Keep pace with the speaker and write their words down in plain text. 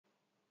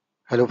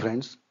Hello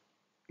friends,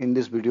 in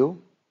this video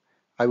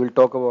I will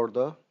talk about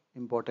the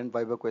important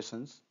Viva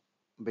questions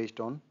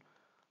based on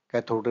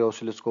cathode ray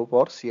oscilloscope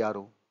or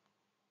CRO.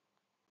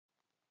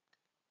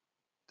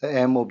 The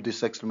aim of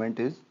this experiment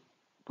is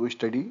to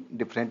study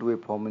different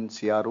waveform in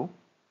CRO,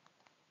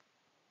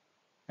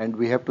 and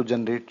we have to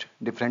generate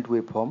different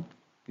waveform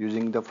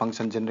using the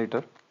function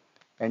generator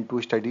and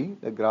to study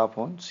the graph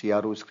on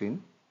CRO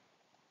screen.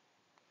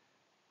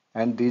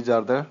 And these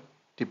are the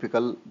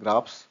typical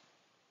graphs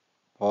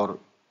for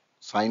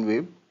sine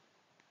wave,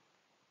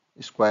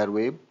 square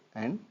wave,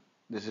 and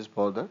this is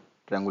for the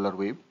triangular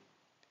wave.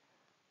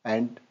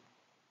 And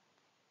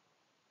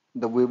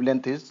the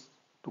wavelength is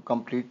to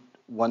complete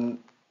one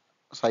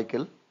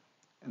cycle,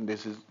 and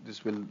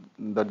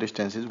the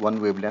distance is one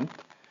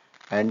wavelength,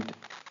 and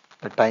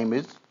the time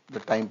is the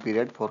time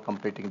period for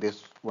completing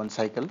this one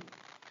cycle.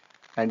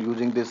 And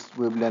using this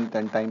wavelength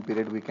and time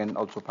period we can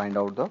also find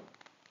out the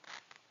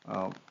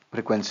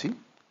frequency.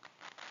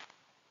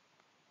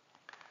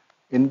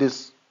 In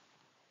this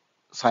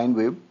sine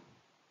wave,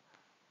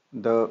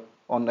 the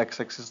on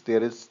x-axis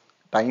there is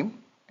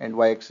time and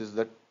y-axis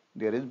that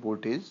there is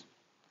voltage,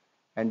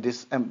 and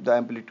this the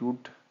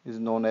amplitude is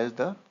known as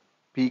the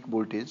peak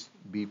voltage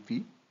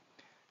BP,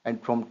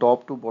 and from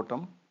top to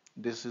bottom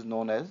this is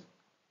known as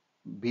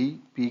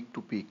B peak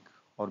to peak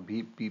or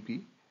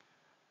BPP,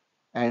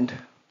 and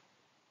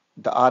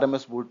the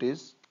RMS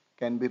voltage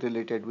can be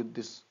related with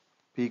this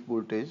peak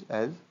voltage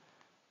as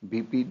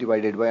BP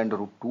divided by under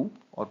root 2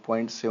 or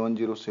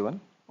 0.707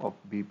 of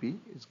BP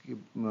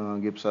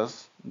gives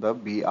us the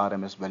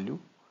BRMS value,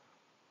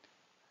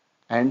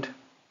 and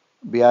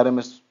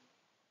BRMS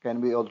can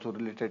be also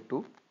related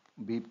to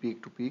B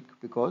peak to peak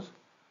because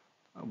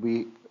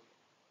we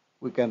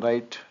can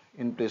write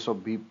in place of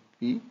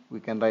BP we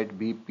can write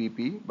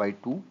BPP by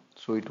 2,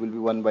 so it will be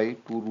 1 by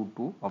 2 root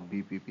 2 of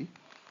BPP.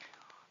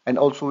 And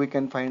also we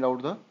can find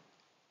out the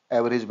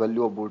average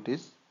value of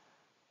voltage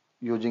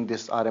using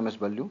this RMS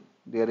value.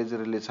 There is a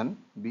relation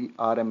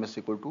BRMS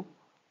equal to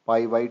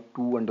pi by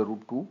 2 under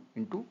root 2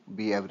 into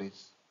B average.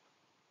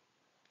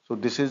 So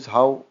this is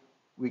how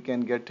we can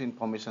get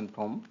information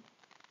from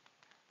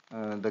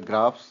the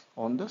graphs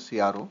on the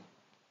CRO.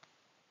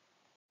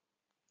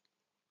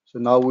 So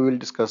now we will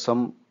discuss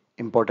some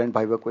important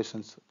Viva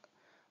questions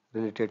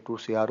related to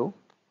CRO.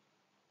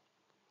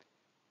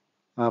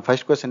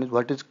 First question is,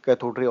 what is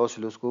cathode ray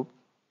oscilloscope?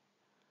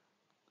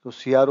 So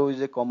CRO is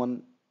a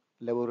common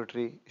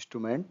laboratory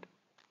instrument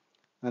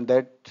and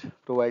that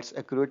provides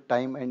accurate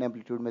time and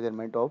amplitude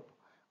measurement of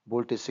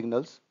voltage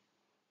signals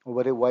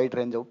over a wide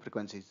range of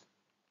frequencies.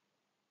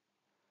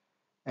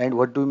 And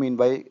what do you mean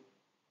by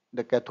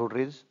the cathode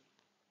rays?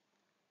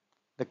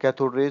 The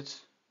cathode rays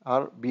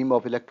are beam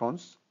of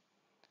electrons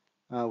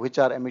which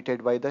are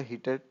emitted by the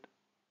heated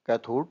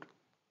cathode.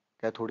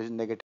 Cathode is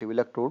negative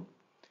electrode,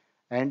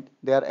 and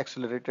they are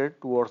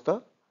accelerated towards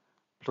the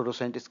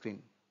fluorescent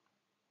screen.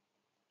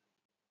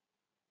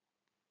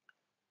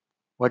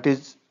 What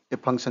is a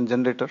function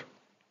generator?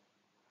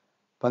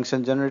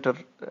 Function generator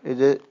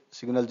is a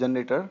signal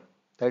generator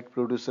that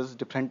produces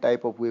different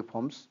type of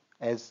waveforms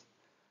as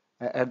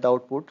at the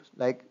output,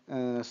 like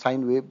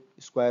sine wave,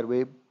 square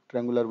wave,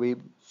 triangular wave,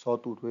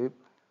 sawtooth wave,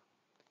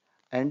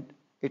 and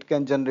it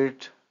can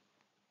generate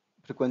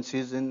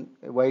frequencies in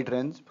a wide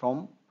range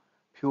from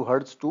few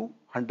hertz to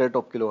hundred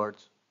of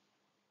kilohertz.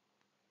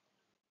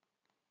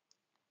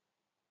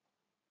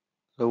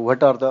 So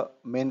what are the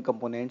main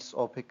components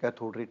of a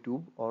cathode ray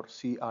tube or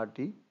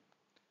CRT?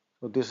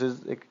 So this is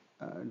a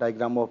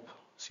diagram of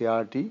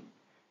CRT.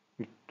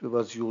 It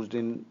was used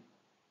in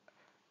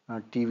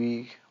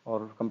TV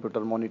or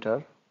computer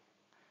monitor,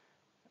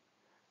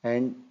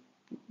 and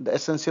the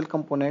essential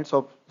components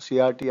of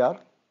CRT are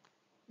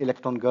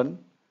electron gun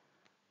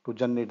to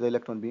generate the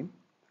electron beam,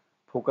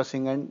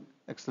 focusing and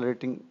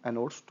accelerating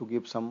anodes to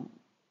give some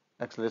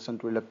acceleration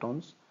to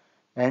electrons,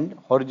 and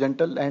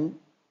horizontal and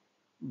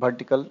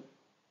vertical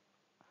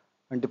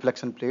and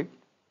deflection plate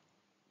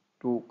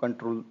to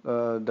control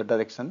the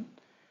direction,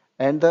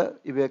 and the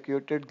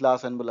evacuated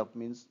glass envelope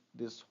means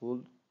this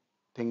whole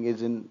thing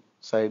is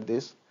inside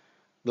this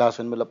glass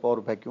envelope or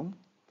vacuum,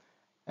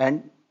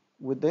 and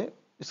with the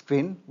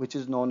screen which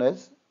is known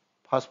as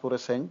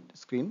phosphorescent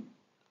screen,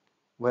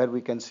 where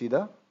we can see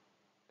the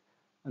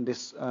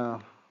this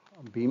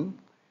beam,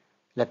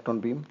 electron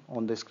beam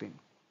on the screen.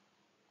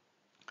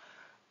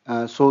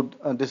 These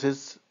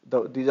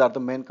are the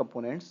main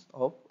components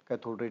of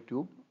cathode ray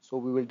tube. So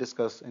we will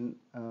discuss in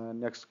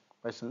next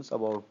questions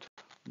about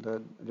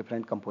the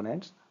different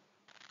components.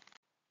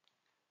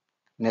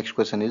 Next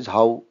question is,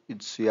 how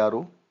is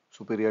CRO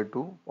superior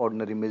to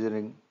ordinary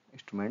measuring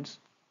instruments?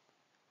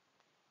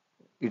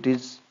 It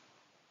is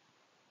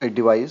a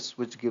device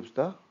which gives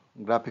the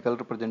graphical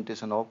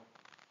representation of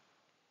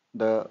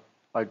the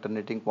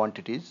alternating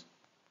quantities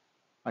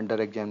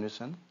under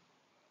examination,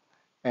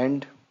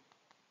 and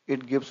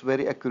it gives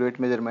very accurate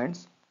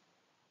measurements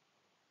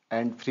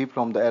and free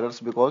from the errors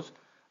because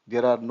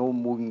there are no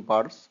moving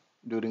parts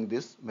during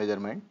this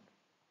measurement.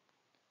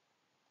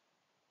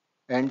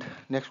 And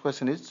next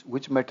question is,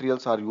 which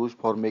materials are used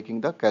for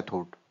making the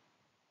cathode?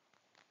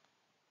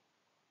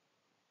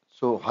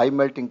 So high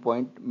melting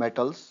point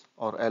metals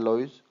or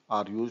alloys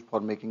are used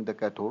for making the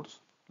cathodes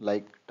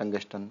like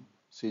tungsten,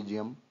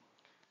 cesium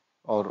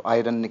or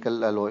iron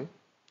nickel alloy,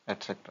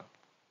 etc.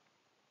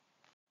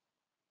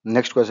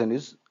 Next question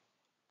is,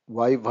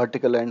 why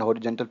vertical and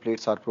horizontal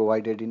plates are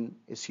provided in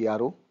a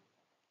CRO?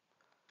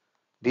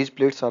 These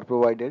plates are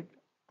provided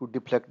to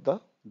deflect the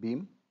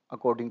beam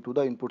according to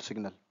the input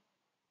signal.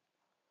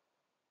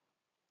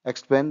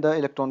 Explain the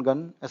electron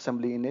gun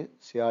assembly in a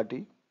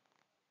CRT.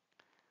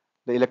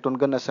 The electron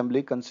gun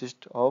assembly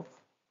consists of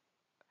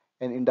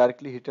an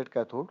indirectly heated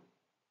cathode,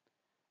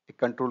 a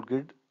control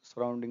grid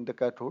surrounding the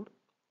cathode,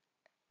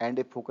 and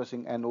a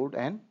focusing anode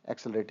and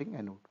accelerating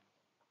anode.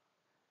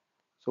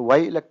 So why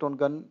electron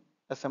gun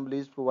assembly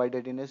is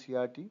provided in a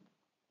CRT?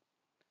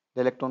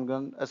 The electron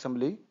gun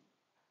assembly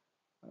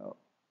uh,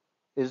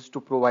 is to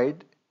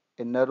provide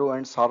a narrow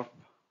and sharp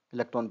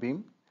electron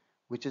beam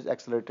which is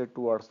accelerated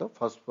towards the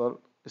phosphor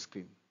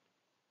screen.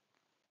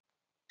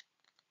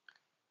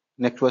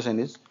 Next question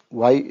is,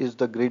 why is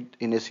the grid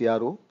in a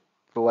CRO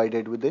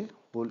provided with a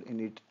hole in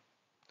it?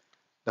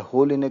 The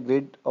hole in a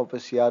grid of a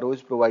CRO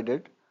is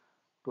provided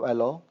to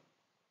allow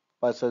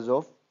passage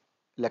of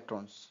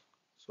electrons.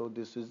 So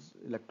this is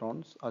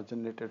electrons are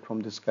generated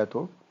from this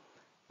cathode,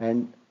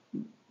 and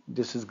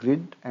this is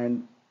grid,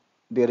 and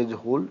there is a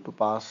hole to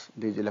pass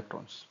these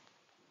electrons.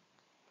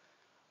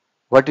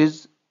 What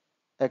is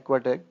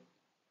aquatag?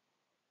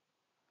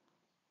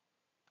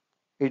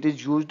 It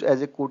is used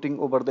as a coating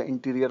over the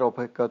interior of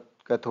a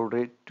cathode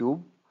ray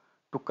tube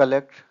to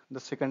collect the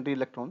secondary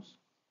electrons.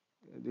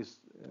 This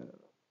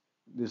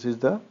this is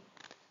the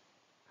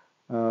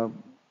uh,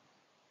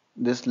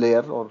 this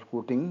layer or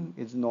coating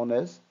is known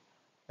as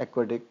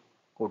aquatic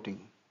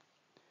coating,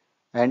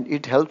 and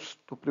it helps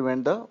to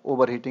prevent the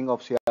overheating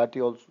of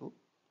CRT also,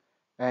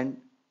 and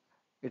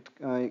it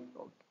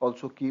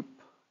also keep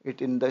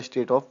it in the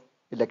state of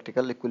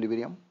electrical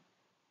equilibrium.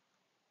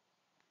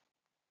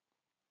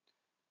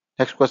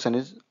 Next question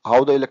is,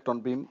 how the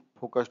electron beam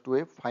focus to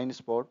a fine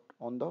spot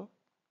on the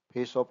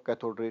face of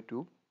cathode ray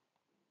tube,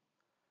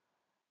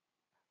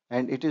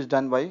 and it is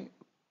done by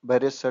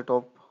various set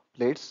of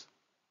plates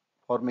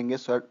forming a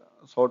sort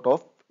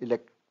of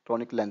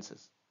electronic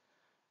lenses.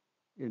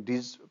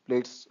 These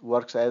plates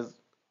works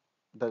as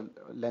the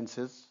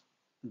lenses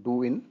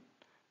do in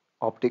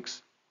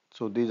optics.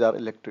 So these are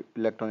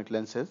electronic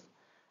lenses,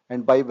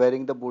 and by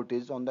varying the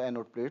voltage on the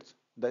anode plates,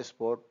 the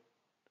spot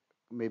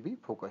may be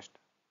focused.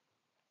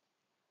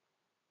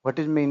 What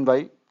is mean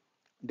by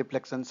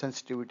deflection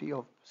sensitivity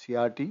of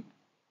CRT?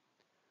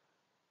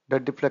 The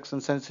deflection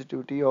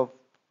sensitivity of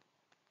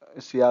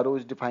CRO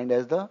is defined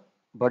as the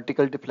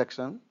vertical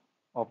deflection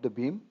of the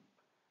beam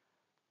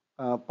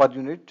per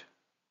unit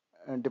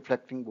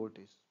deflecting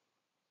voltage.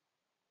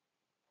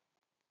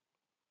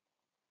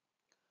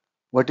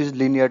 What is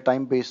linear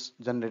time based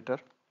generator?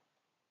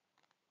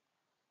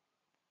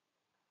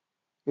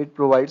 It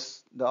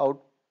provides the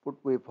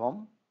output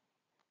waveform,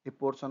 a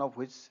portion of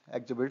which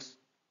exhibits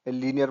a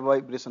linear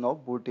vibration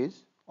of voltage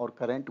or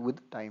current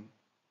with time.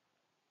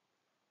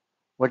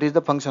 What is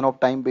the function of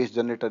time based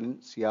generator in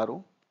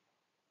CRO?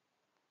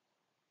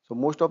 So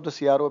most of the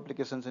CRO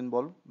applications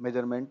involve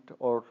measurement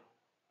or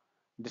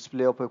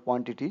display of a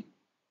quantity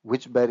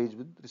which varies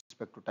with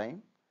respect to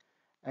time,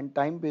 and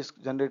time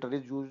based generator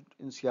is used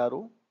in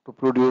CRO to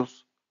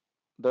produce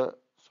the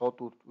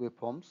sawtooth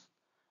waveforms,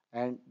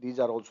 and these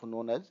are also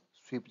known as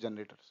sweep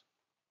generators.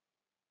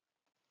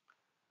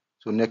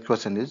 So next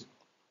question is,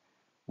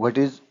 what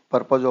is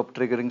purpose of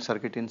triggering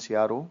circuit in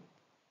CRO?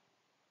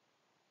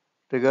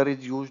 Trigger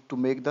is used to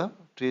make the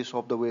trace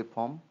of the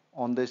waveform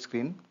on the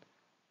screen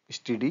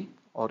steady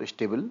or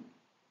stable.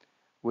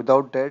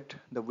 Without that,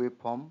 the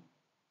waveform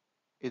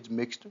is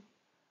mixed,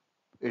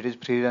 it is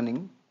free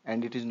running,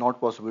 and it is not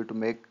possible to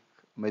make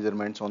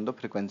measurements on the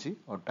frequency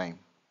or time.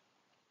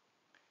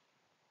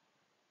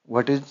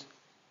 What is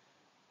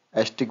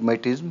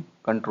astigmatism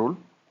control?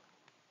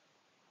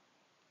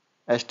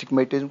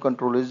 Astigmatism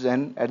control is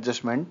an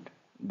adjustment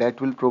that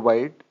will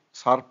provide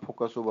sharp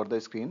focus over the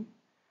screen,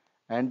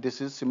 and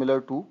this is similar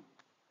to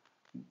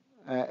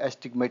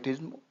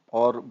astigmatism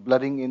or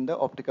blurring in the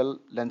optical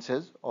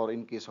lenses or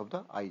in case of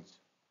the eyes.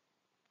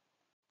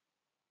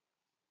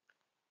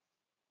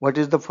 What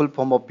is the full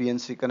form of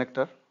BNC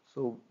connector?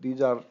 So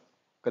these are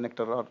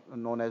connector are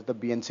known as the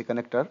BNC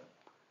connector,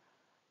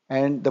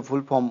 and the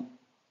full form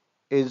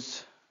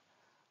is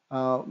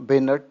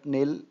Bennett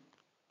Nail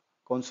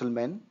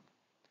Councilman,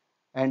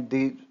 and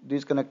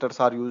these connectors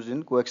are used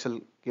in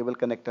coaxial cable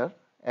connector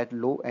at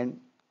low and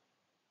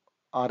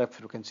RF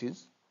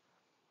frequencies.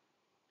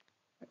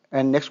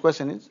 And next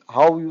question is,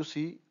 how you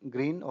see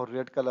green or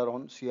red color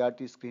on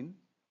CRT screen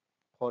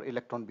for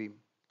electron beam?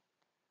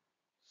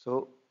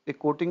 So a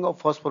coating of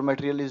phosphor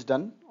material is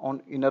done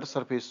on inner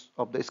surface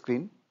of the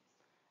screen,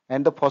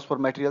 and the phosphor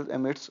material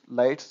emits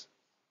lights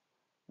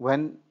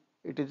when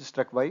it is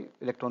struck by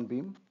electron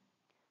beam,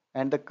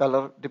 and the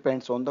color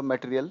depends on the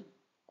material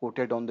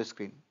coated on the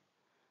screen.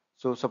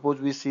 So suppose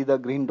we see the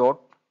green dot.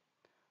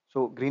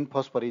 So green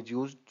phosphor is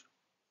used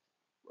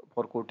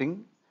for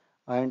coating,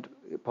 and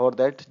for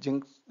that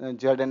zinc,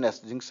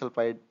 ZNS, zinc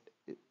sulfide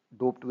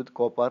doped with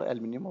copper,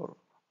 aluminum,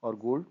 or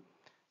gold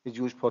is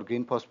used for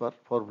green phosphor.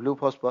 For blue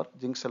phosphor,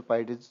 zinc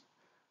sulfide is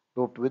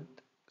doped with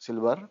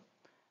silver,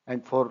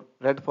 and for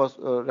red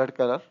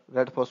color,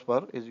 red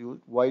phosphor is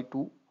used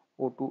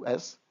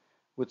Y2O2S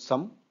with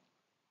some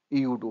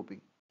EU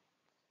doping.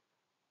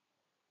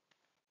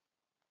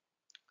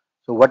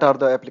 So what are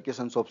the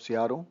applications of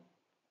CRO?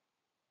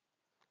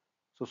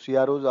 So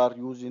CROs are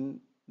used in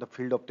the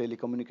field of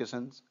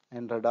telecommunications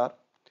and radar,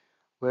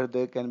 where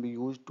they can be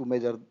used to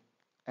measure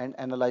and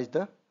analyze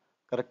the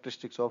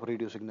characteristics of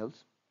radio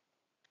signals.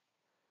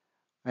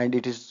 And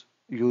it is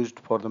used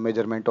for the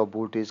measurement of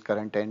voltage,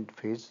 current, and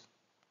phase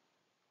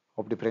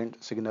of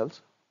different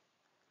signals,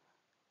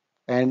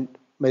 and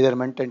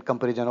measurement and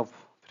comparison of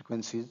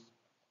frequencies.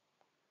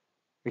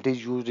 It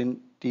is used in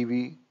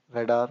TV,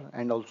 radar,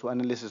 and also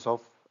analysis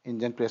of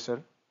engine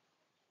pressure.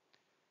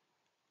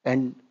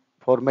 And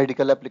for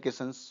medical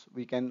applications,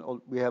 we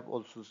have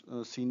also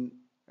seen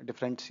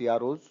different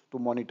CROs to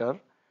monitor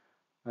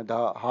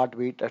the heart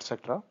rate,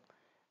 etc.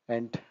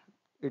 And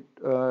it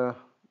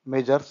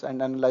measures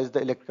and analyzes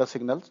the electrical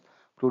signals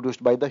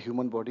produced by the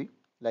human body,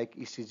 like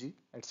ECG,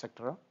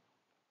 etc.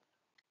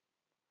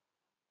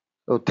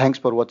 So thanks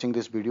for watching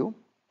this video.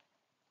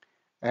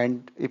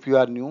 And if you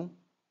are new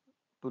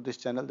to this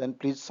channel, then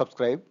please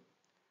subscribe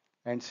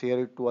and share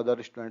it to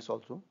other students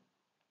also.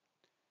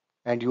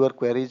 And your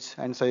queries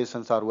and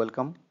suggestions are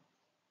welcome.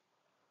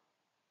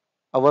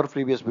 Our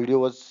previous video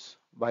was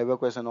Viva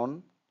question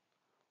on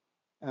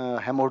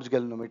Helmholtz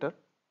galvanometer,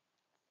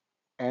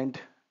 and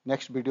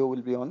next video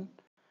will be on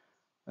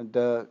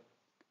the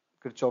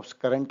Kirchhoff's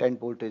current and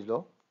voltage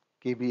law,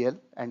 KVL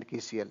and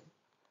KCL.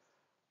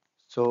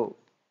 So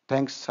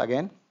thanks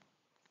again.